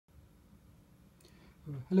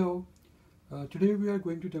Hello. Today we are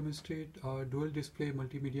going to demonstrate a dual display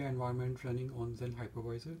multimedia environment running on Xen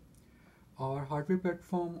HyperVisor. Our hardware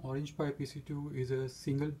platform OrangePi PC2 is a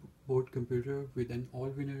single board computer with an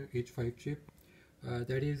all-winner H5 chip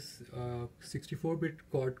that is 64-bit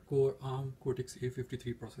quad-core ARM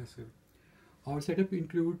Cortex-A53 processor. Our setup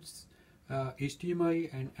includes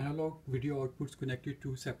HDMI and analog video outputs connected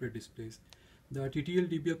to separate displays. The TTL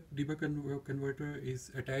debug converter is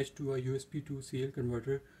attached to a USB to CL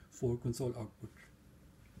converter for console output.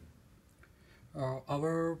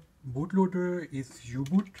 Our bootloader is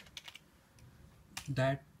U-boot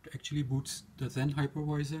that actually boots the Xen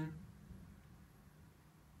HyperVisor.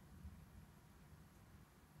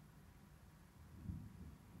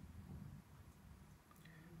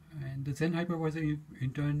 And the Xen HyperVisor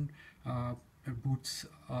in turn boots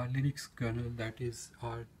a Linux kernel that is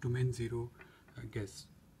our domain 0 guest.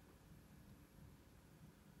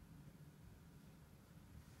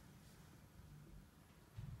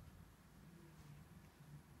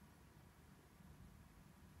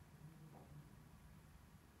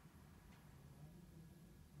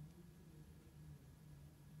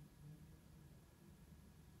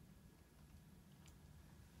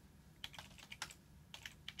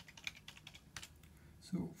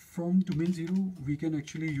 So from domain 0 we can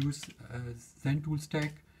actually use Xen tool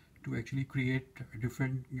stack to actually create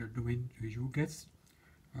different domain view guests.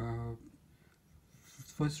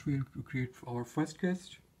 First we'll create our first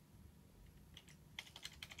guest.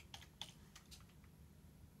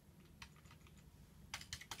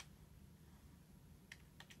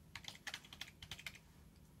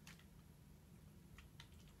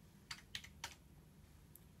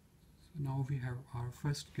 So now we have our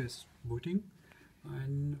first guest booting,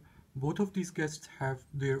 and both of these guests have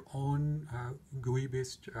their own GUI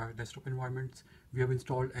based desktop environments. We have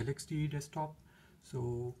installed LXD desktop,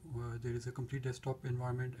 so there is a complete desktop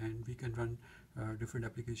environment and we can run different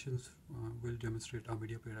applications. We'll demonstrate our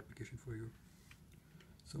media player application for you.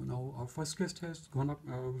 So now our first guest has gone up.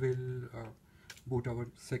 We'll boot our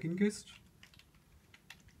second guest.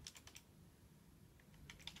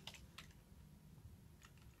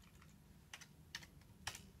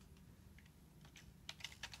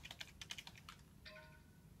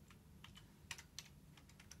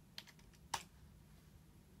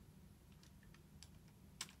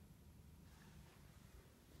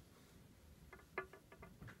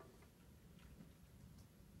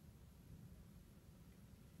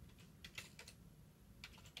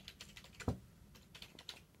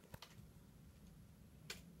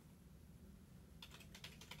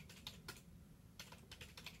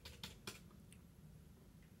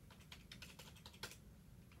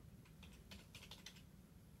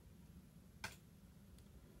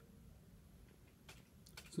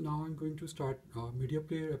 So now I'm going to start media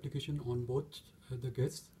player application on both the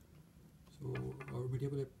guests. So our media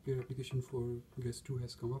player application for guest 2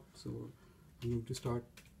 has come up. So I'm going to start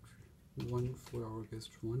one for our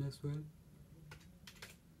guest 1 as well.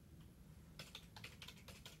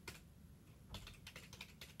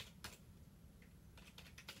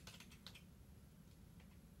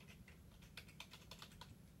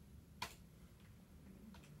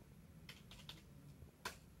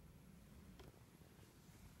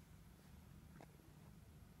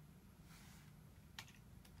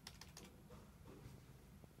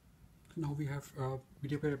 Now we have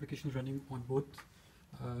media player applications running on both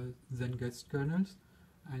Xen guest kernels,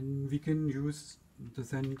 and we can use the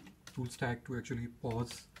Xen tool stack to actually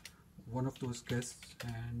pause one of those guests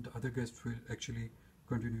and the other guest will actually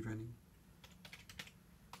continue running.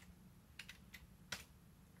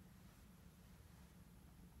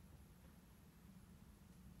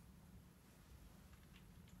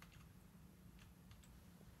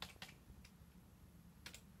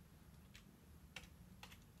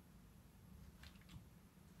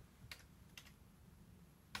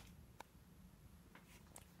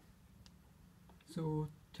 So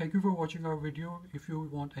thank you for watching our video. If you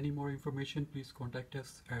want any more information, please contact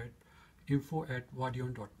us at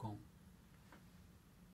info@wadion.com.